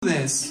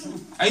This.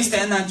 I used to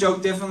end that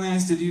joke differently. I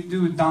used to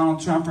do a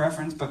Donald Trump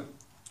reference, but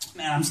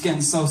man, I'm just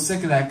getting so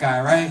sick of that guy,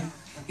 right?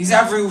 He's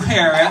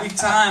everywhere, every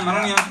time. I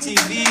don't even have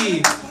TV.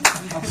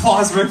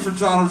 Applause break for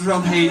Donald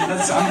Trump hate. I'm good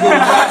with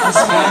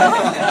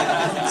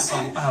that. So,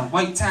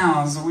 White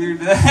Town is a weird.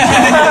 I'm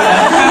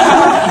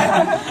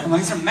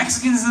like, is there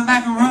Mexicans in the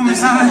back of the room or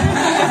something?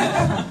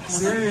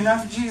 Syrian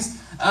refugees?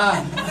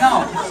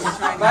 No,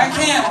 but I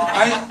can't.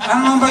 I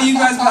don't know about you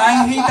guys, but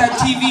I hate that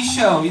TV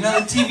show. You know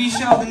the TV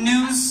show, the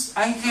news?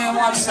 I can't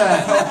watch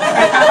that.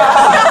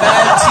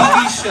 That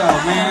TV show,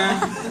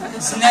 man.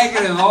 It's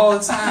negative all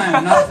the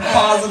time. Nothing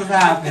positive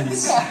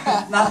happens.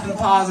 Nothing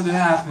positive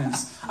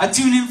happens. I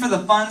tune in for the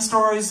fun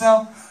stories,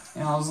 though.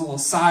 You know, those little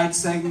side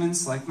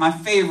segments. Like, my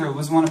favorite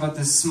was one about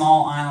this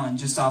small island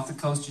just off the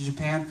coast of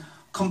Japan,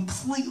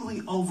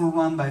 completely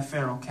overrun by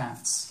feral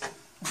cats.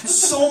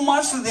 So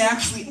much that they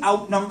actually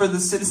outnumber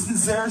the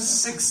citizens there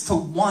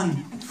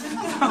 6-1.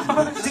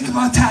 Think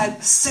about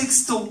that,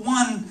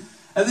 6-1.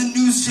 And the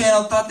news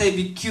channel thought they'd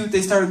be cute.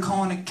 They started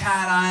calling it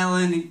Cat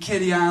Island and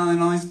Kitty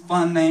Island, all these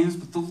fun names.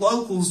 But the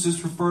locals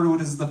just refer to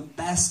it as the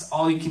best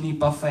all-you-can-eat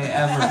buffet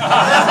ever.